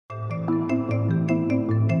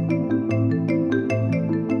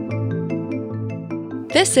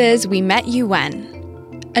This is We Met You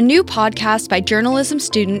When, a new podcast by journalism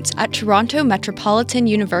students at Toronto Metropolitan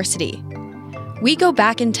University. We go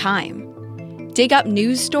back in time, dig up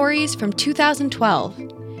news stories from 2012,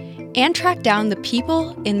 and track down the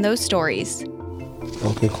people in those stories.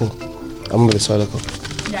 Okay, cool. I'm going to start article.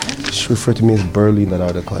 Yeah. Just refer to me as Burley in that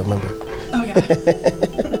article, I remember.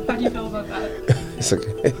 Okay. How do you feel about that? It's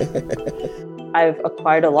okay. I've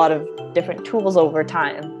acquired a lot of different tools over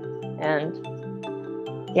time, and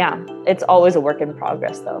yeah, it's always a work in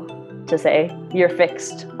progress though, to say you're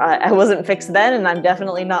fixed. I wasn't fixed then, and I'm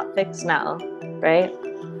definitely not fixed now, right?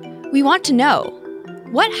 We want to know,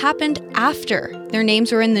 what happened after their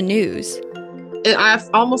names were in the news? I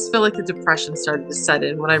almost feel like the depression started to set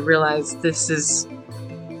in when I realized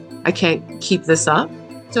I can't keep this up.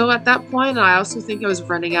 So at that point, I also think I was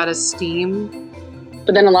running out of steam.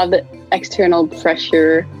 But then a lot of the external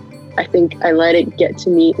pressure, I think I let it get to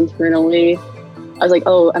me internally. I was like,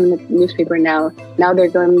 oh, I'm in the newspaper now. Now they're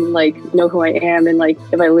going to know who I am. And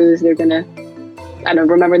if I lose, they're going to,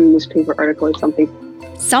 remember the newspaper article or something.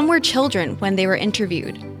 Some were children when they were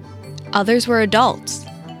interviewed. Others were adults.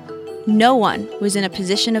 No one was in a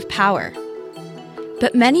position of power.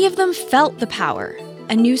 But many of them felt the power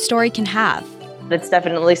a news story can have. It's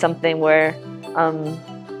definitely something where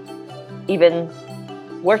even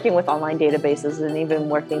working with online databases and even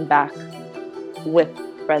working back with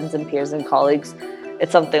friends and peers and colleagues,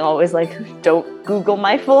 it's something always don't Google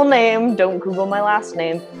my full name, don't Google my last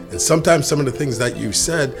name. And sometimes some of the things that you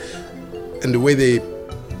said and the way they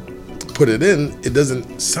put it in, it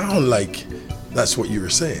doesn't sound like that's what you were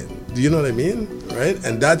saying. Do you know what I mean? Right?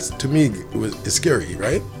 And that's, to me, is scary,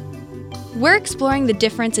 right? We're exploring the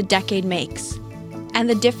difference a decade makes and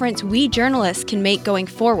the difference we journalists can make going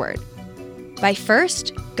forward by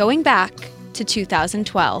first going back to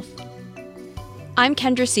 2012. I'm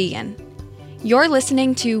Kendra Segan. You're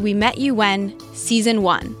listening to We Met You When, Season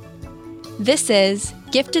 1. This is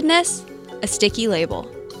Giftedness, a Sticky Label.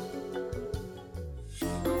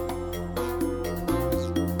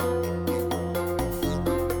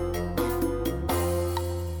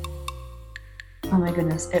 Oh my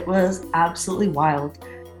goodness, it was absolutely wild.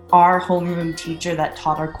 Our homeroom teacher that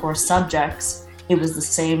taught our core subjects, it was the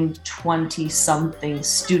same 20-something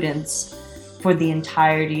students for the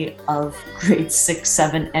entirety of grades 6,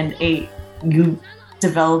 7, and 8. You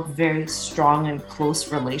develop very strong and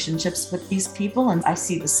close relationships with these people, and I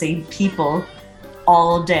see the same people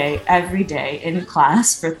all day, every day in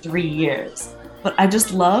class for 3 years. But I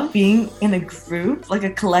just love being in a group, a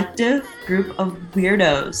collective group of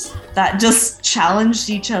weirdos that just challenged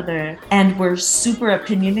each other and were super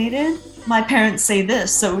opinionated. My parents say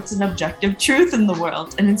this, so it's an objective truth in the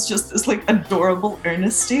world. And it's just this adorable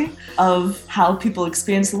earnesty of how people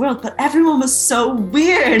experience the world. But everyone was so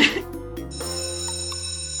weird.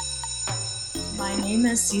 My name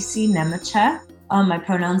is Cici Nemechek. My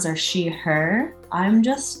pronouns are she, her. I'm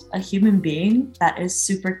just a human being that is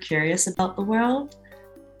super curious about the world.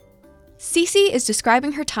 Cici is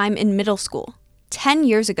describing her time in middle school, 10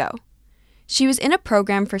 years ago. She was in a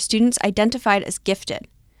program for students identified as gifted.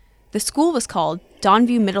 The school was called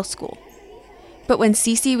Donview Middle School. But when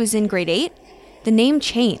Cici was in grade 8, the name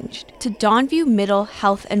changed to Donview Middle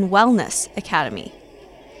Health and Wellness Academy.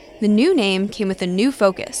 The new name came with a new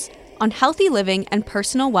focus on healthy living and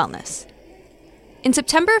personal wellness. In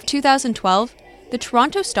September of 2012, the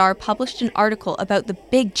Toronto Star published an article about the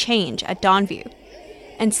big change at Donview,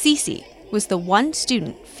 and Cici was the one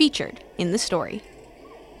student featured in the story.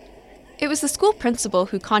 It was the school principal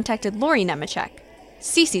who contacted Lori Nemechek,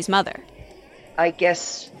 Cici's mother. I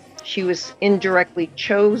guess she was indirectly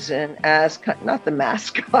chosen as not the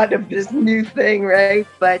mascot of this new thing, right?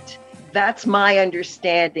 But that's my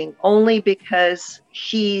understanding, only because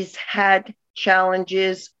she's had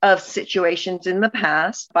challenges of situations in the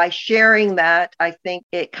past. By sharing that, I think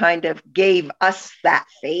it kind of gave us that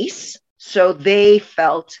face. So they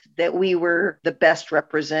felt that we were the best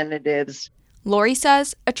representatives. Lori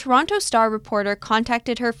says a Toronto Star reporter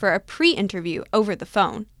contacted her for a pre-interview over the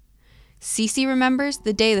phone. Cici remembers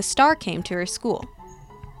the day the Star came to her school.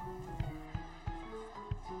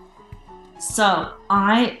 So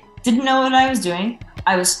I didn't know what I was doing.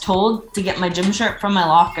 I was told to get my gym shirt from my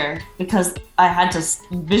locker because I had to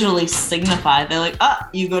visually signify. They're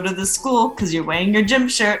you go to this school because you're wearing your gym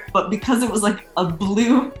shirt. But because it was a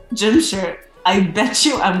blue gym shirt, I bet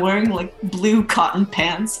you I'm wearing blue cotton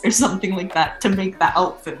pants or something like that to make the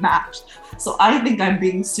outfit match. So I think I'm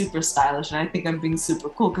being super stylish and I think I'm being super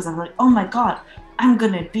cool because I'm oh my God, I'm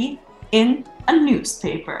gonna be in a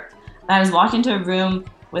newspaper. And I was walking to a room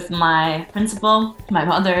with my principal, my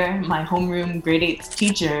mother, my homeroom grade 8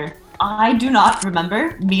 teacher, I do not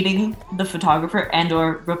remember meeting the photographer and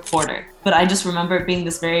or reporter, but I just remember it being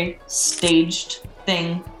this very staged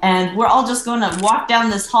thing. And we're all just going to walk down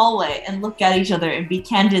this hallway and look at each other and be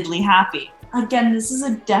candidly happy. Again, this is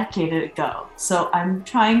a decade ago, so I'm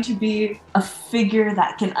trying to be a figure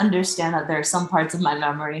that can understand that there are some parts of my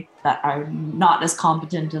memory that are not as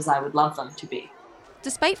competent as I would love them to be.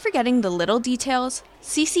 Despite forgetting the little details,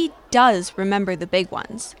 Cece does remember the big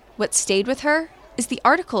ones. What stayed with her is the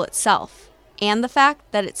article itself, and the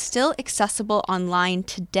fact that it's still accessible online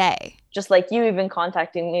today. Just like you even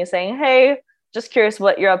contacting me saying, hey, just curious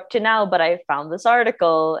what you're up to now, but I found this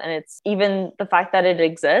article. And it's even the fact that it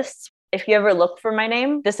exists. If you ever look for my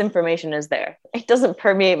name, this information is there. It doesn't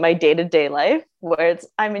permeate my day-to-day life where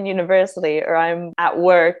I'm in university or I'm at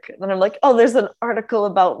work. Then I'm like, oh, there's an article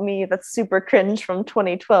about me that's super cringe from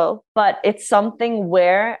 2012. But it's something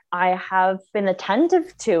where I have been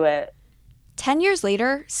attentive to it. 10 years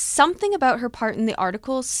later, something about her part in the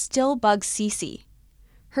article still bugs Cece.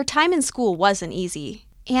 Her time in school wasn't easy,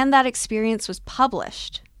 and that experience was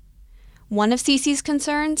published. One of Cece's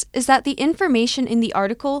concerns is that the information in the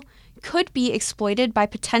article could be exploited by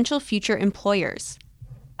potential future employers.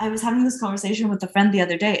 I was having this conversation with a friend the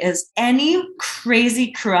other day, is any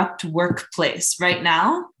crazy corrupt workplace right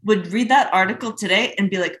now would read that article today and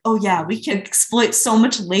be like, oh yeah, we can exploit so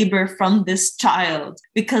much labor from this child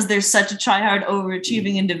because there's such a try-hard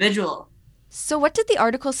overachieving individual. So what did the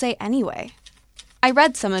article say anyway? I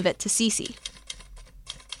read some of it to Cece.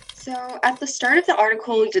 So at the start of the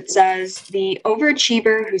article, it says the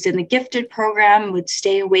overachiever who's in the gifted program would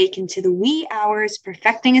stay awake into the wee hours,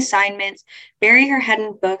 perfecting assignments, bury her head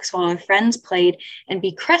in books while her friends played, and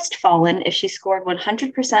be crestfallen if she scored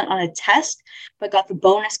 100% on a test, but got the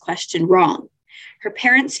bonus question wrong. Her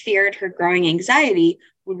parents feared her growing anxiety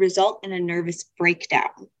would result in a nervous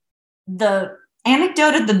breakdown. The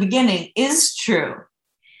anecdote at the beginning is true.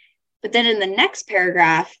 But then in the next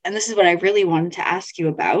paragraph, and this is what I really wanted to ask you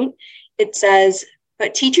about, it says,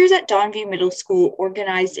 but teachers at Donview Middle School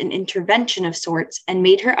organized an intervention of sorts and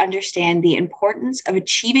made her understand the importance of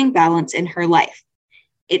achieving balance in her life.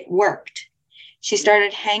 It worked. She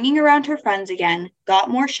started hanging around her friends again, got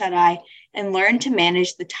more shut-eye, and learned to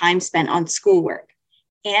manage the time spent on schoolwork.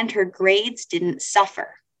 And her grades didn't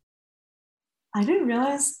suffer. I didn't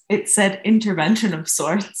realize it said intervention of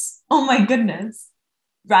sorts. Oh my goodness.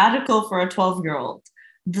 Radical for a 12-year-old.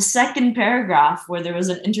 The second paragraph where there was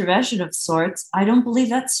an intervention of sorts, I don't believe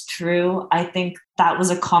that's true. I think that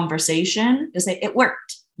was a conversation to say it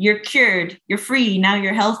worked. You're cured. You're free. Now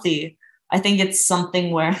you're healthy. I think it's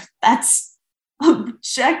something where that's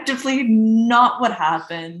objectively not what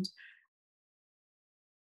happened.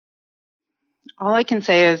 All I can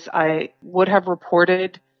say is I would have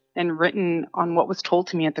reported and written on what was told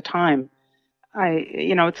to me at the time.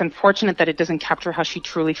 It's unfortunate that it doesn't capture how she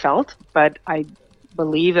truly felt, but I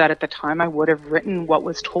believe that at the time I would have written what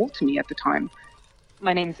was told to me at the time.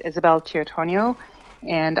 My name is Isabel Teotonio,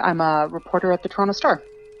 and I'm a reporter at the Toronto Star.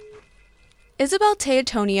 Isabel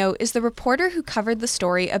Teotonio is the reporter who covered the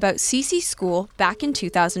story about Cece's school back in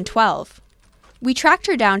 2012. We tracked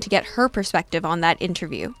her down to get her perspective on that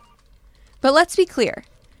interview. But let's be clear,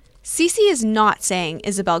 Cece is not saying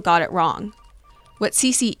Isabel got it wrong. What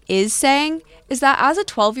Cece is saying is that as a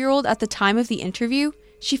 12-year-old at the time of the interview,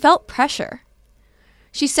 she felt pressure.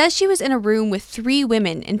 She says she was in a room with 3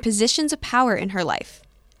 women in positions of power in her life,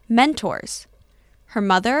 mentors, her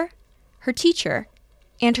mother, her teacher,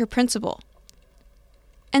 and her principal.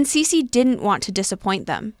 And Cece didn't want to disappoint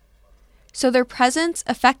them, so their presence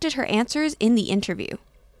affected her answers in the interview.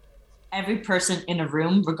 Every person in a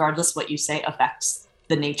room, regardless what you say, affects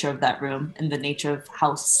the nature of that room and the nature of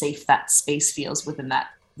how safe that space feels within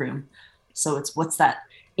that room. So it's what's that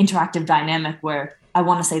interactive dynamic where I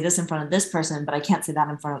want to say this in front of this person, but I can't say that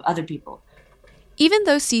in front of other people. Even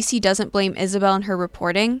though Cece doesn't blame Isabel in her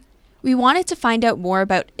reporting, we wanted to find out more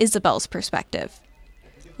about Isabel's perspective.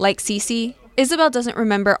 Like Cece, Isabel doesn't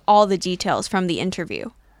remember all the details from the interview.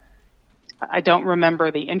 I don't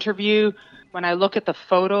remember the interview. When I look at the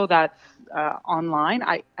photo that's online,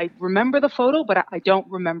 I remember the photo, but I don't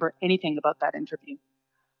remember anything about that interview.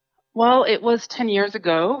 Well, it was 10 years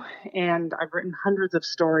ago, and I've written hundreds of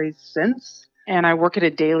stories since, and I work at a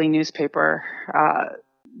daily newspaper.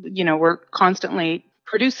 We're constantly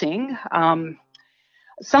producing.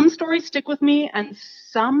 Some stories stick with me, and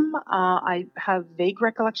some I have vague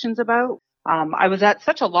recollections about. I was at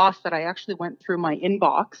such a loss that I actually went through my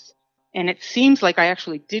inbox, and it seems like I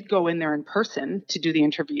actually did go in there in person to do the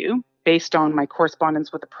interview based on my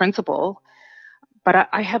correspondence with the principal. But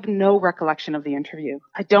I have no recollection of the interview.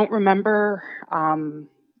 I don't remember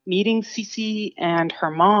meeting Cece and her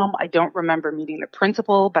mom. I don't remember meeting the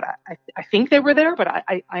principal, but I think they were there, but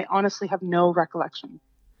I honestly have no recollection.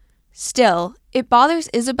 Still, it bothers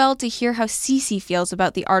Isabel to hear how Cece feels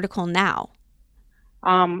about the article now.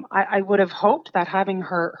 I would have hoped that having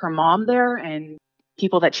her mom there and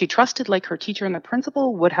people that she trusted, like her teacher and the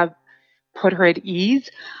principal, would have put her at ease.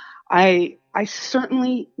 I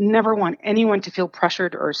certainly never want anyone to feel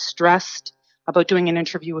pressured or stressed about doing an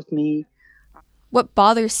interview with me. What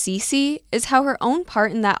bothers Cece is how her own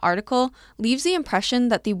part in that article leaves the impression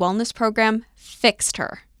that the wellness program fixed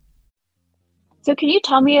her. So can you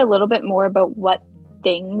tell me a little bit more about what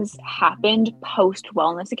things happened post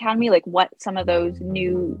Wellness Academy, like what some of those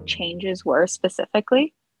new changes were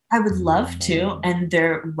specifically? I would love to, and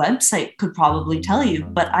their website could probably tell you,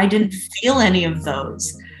 but I didn't feel any of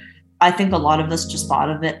those. I think a lot of us just thought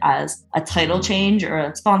of it as a title change or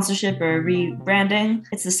a sponsorship or a rebranding.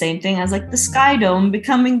 It's the same thing as like the Sky Dome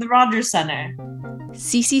becoming the Rogers Center.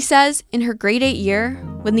 Cece says in her grade 8 year,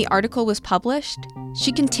 when the article was published,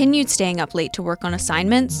 she continued staying up late to work on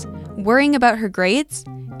assignments, worrying about her grades,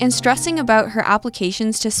 and stressing about her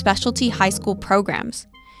applications to specialty high school programs.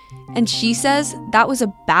 And she says that was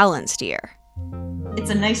a balanced year. It's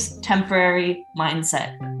a nice temporary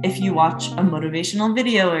mindset. If you watch a motivational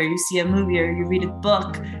video or you see a movie or you read a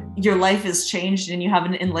book, your life is changed and you have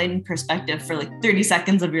an enlightened perspective for like 30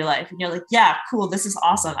 seconds of your life. And you're like, yeah, cool, this is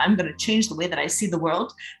awesome. I'm going to change the way that I see the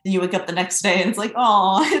world. Then you wake up the next day and it's like,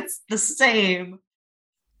 oh, it's the same.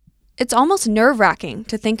 It's almost nerve-wracking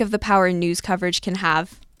to think of the power news coverage can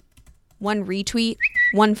have. One retweet,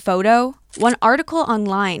 one photo, one article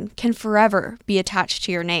online can forever be attached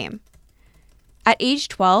to your name. At age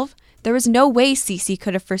 12, there was no way Cece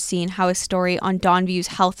could have foreseen how a story on Dawnview's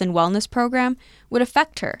health and wellness program would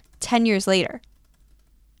affect her 10 years later.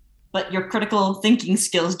 But your critical thinking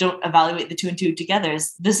skills don't evaluate the two and two together.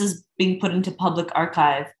 This is being put into public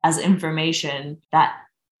archive as information that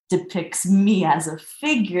depicts me as a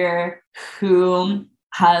figure who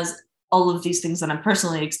has all of these things that I'm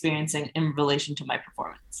personally experiencing in relation to my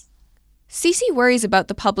performance. Cece worries about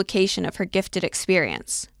the publication of her gifted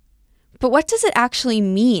experience. But what does it actually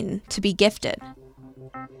mean to be gifted?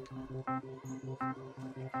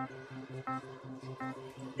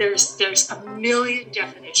 There's a million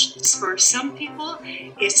definitions. For some people,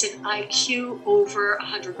 it's an IQ over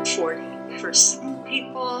 140. For some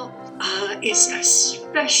people, it's a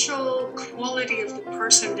special quality of the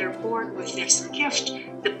person. They're born with this gift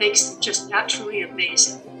that makes them just naturally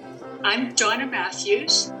amazing. I'm Donna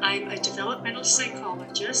Matthews. I'm a developmental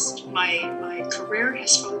psychologist. My career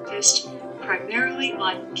has focused primarily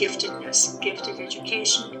on giftedness, gifted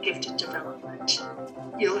education, gifted development.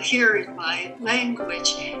 You'll hear in my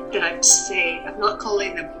language that I'm not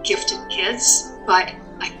calling them gifted kids, but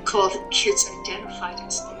I call them kids identified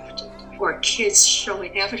as gifted, or kids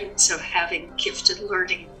showing evidence of having gifted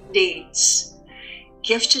learning needs.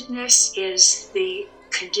 Giftedness is the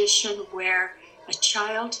condition where a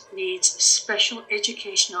child needs special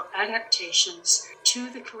educational adaptations to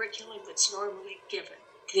the curriculum that's normally given.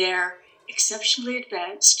 They're exceptionally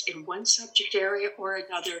advanced in one subject area or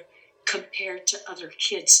another compared to other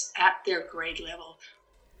kids at their grade level.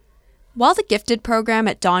 While the gifted program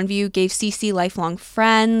at Dawnview gave Cece lifelong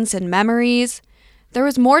friends and memories, there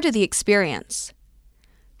was more to the experience.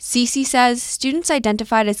 Cece says students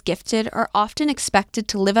identified as gifted are often expected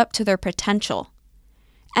to live up to their potential.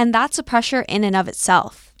 And that's a pressure in and of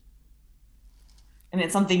itself. And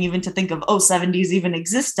it's something even to think of, 70s even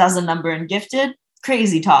exist as a number in gifted.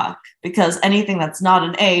 Crazy talk, because anything that's not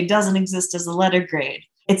an A doesn't exist as a letter grade.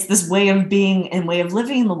 It's this way of being and way of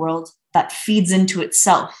living in the world that feeds into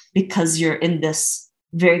itself because you're in this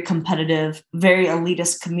very competitive, very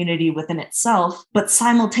elitist community within itself. But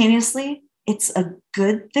simultaneously, it's a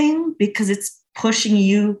good thing because it's pushing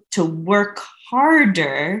you to work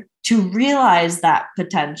harder to realize that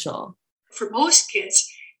potential. For most kids,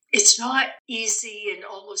 it's not easy and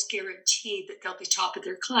almost guaranteed that they'll be top of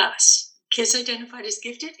their class. Kids identified as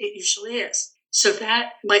gifted, it usually is. So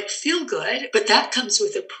that might feel good, but that comes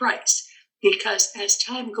with a price because as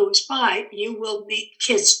time goes by, you will meet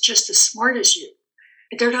kids just as smart as you.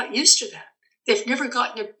 They're not used to that. They've never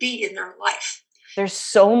gotten a B in their life. There's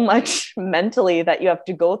so much mentally that you have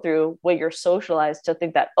to go through where you're socialized to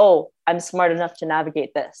think that, oh, I'm smart enough to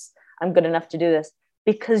navigate this. I'm good enough to do this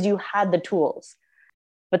because you had the tools.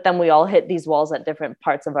 But then we all hit these walls at different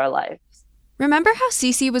parts of our lives. Remember how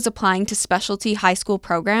Cece was applying to specialty high school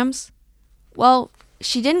programs? Well,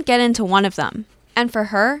 she didn't get into one of them. And for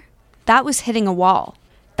her, that was hitting a wall.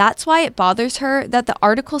 That's why it bothers her that the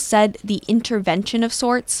article said the intervention of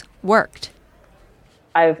sorts worked.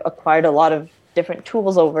 I've acquired a lot of different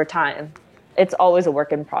tools over time. It's always a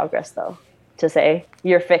work in progress, though, to say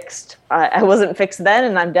you're fixed. I wasn't fixed then,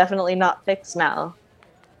 and I'm definitely not fixed now.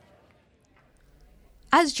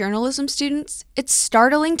 As journalism students, it's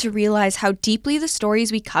startling to realize how deeply the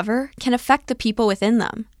stories we cover can affect the people within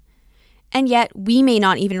them. And yet, we may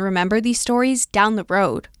not even remember these stories down the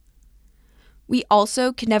road. We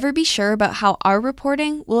also can never be sure about how our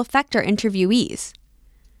reporting will affect our interviewees.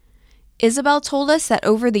 Isabel told us that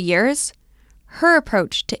over the years, her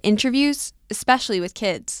approach to interviews, especially with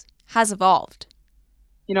kids, has evolved.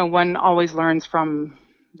 One always learns from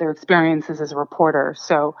their experiences as a reporter.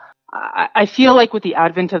 So I feel like with the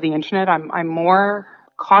advent of the internet, I'm more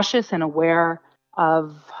cautious and aware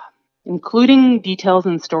of including details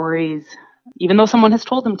and stories, even though someone has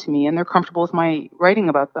told them to me and they're comfortable with my writing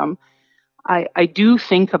about them. I do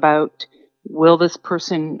think about, will this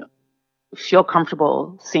person feel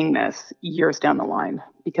comfortable seeing this years down the line?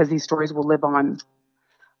 Because these stories will live on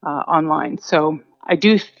online. So I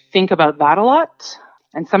do think about that a lot.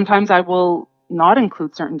 And sometimes I will not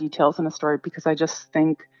include certain details in a story because I just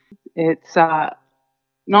think it's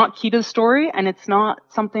not key to the story, and it's not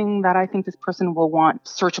something that I think this person will want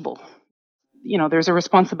searchable. There's a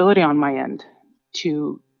responsibility on my end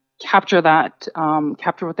to capture that,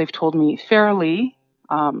 capture what they've told me fairly,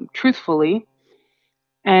 truthfully,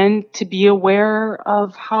 and to be aware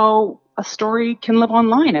of how a story can live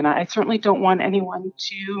online. And I certainly don't want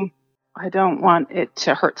I don't want it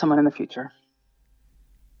to hurt someone in the future.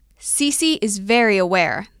 Cece is very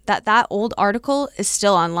aware that old article is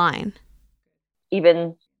still online.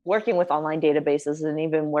 Even working with online databases and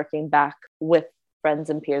even working back with friends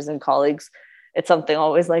and peers and colleagues, it's something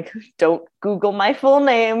always like, don't Google my full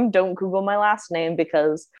name, don't Google my last name,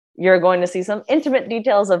 because you're going to see some intimate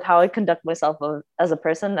details of how I conduct myself as a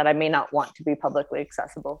person that I may not want to be publicly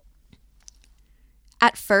accessible.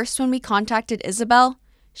 At first, when we contacted Isabel,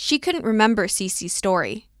 she couldn't remember Cece's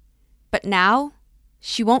story. But now,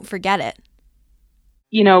 she won't forget it.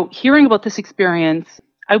 Hearing about this experience,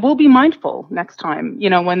 I will be mindful next time,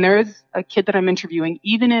 when there's a kid that I'm interviewing,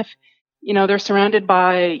 even if, they're surrounded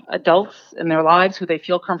by adults in their lives who they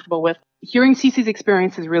feel comfortable with. Hearing Cece's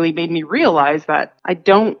experience has really made me realize that I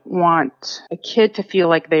don't want a kid to feel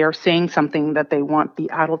like they are saying something that they want the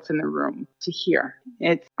adults in the room to hear.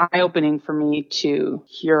 It's eye-opening for me to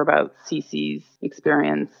hear about Cece's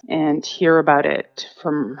experience and hear about it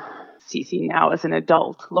from Cece now as an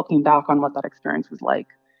adult, looking back on what that experience was like.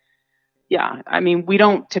 Yeah, we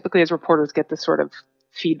don't typically as reporters get this sort of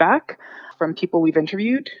feedback from people we've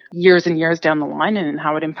interviewed years and years down the line and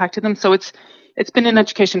how it impacted them. So it's been an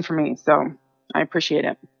education for me, so I appreciate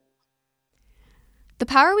it. The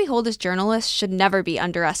power we hold as journalists should never be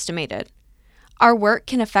underestimated. Our work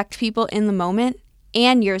can affect people in the moment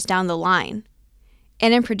and years down the line.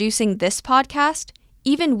 And in producing this podcast,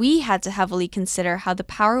 even we had to heavily consider how the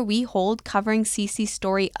power we hold covering Cece's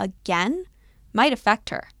story again might affect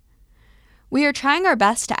her. We are trying our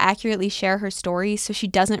best to accurately share her story so she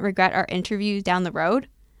doesn't regret our interview down the road,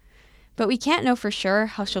 but we can't know for sure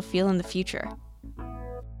how she'll feel in the future.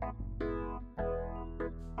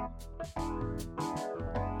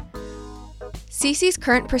 Cece's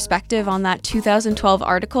current perspective on that 2012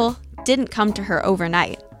 article didn't come to her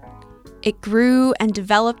overnight. It grew and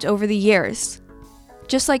developed over the years,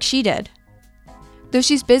 just like she did. Though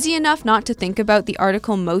she's busy enough not to think about the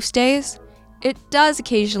article most days, it does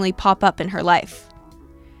occasionally pop up in her life.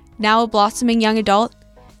 Now a blossoming young adult,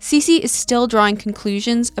 Cece is still drawing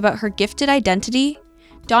conclusions about her gifted identity,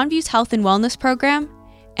 Donview's health and wellness program,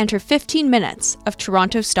 and her 15 minutes of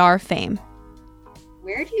Toronto Star fame.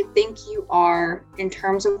 Where do you think you are in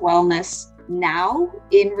terms of wellness now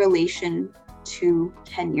in relation to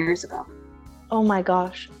 10 years ago? Oh my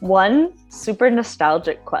gosh. One super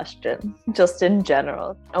nostalgic question, just in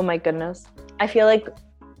general. Oh my goodness. I feel like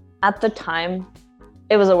at the time,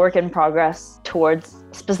 it was a work in progress towards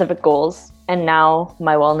specific goals. And now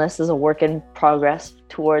my wellness is a work in progress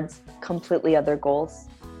towards completely other goals.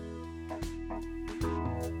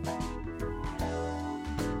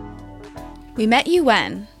 We Met You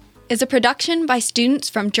When is a production by students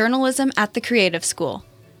from journalism at the Creative School,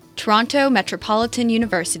 Toronto Metropolitan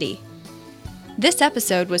University. This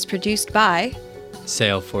episode was produced by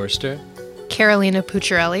Sale Forster, Carolina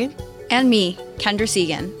Pucciarelli, and me, Kendra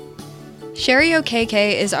Segan. Sherry O'Kk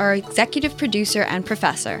is our executive producer and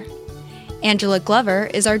professor. Angela Glover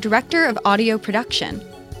is our director of audio production.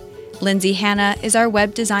 Lindsay Hanna is our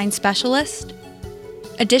web design specialist.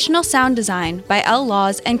 Additional sound design by Elle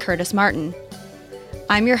Laws and Curtis Martin.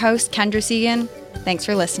 I'm your host, Kendra Segan. Thanks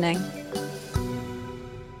for listening.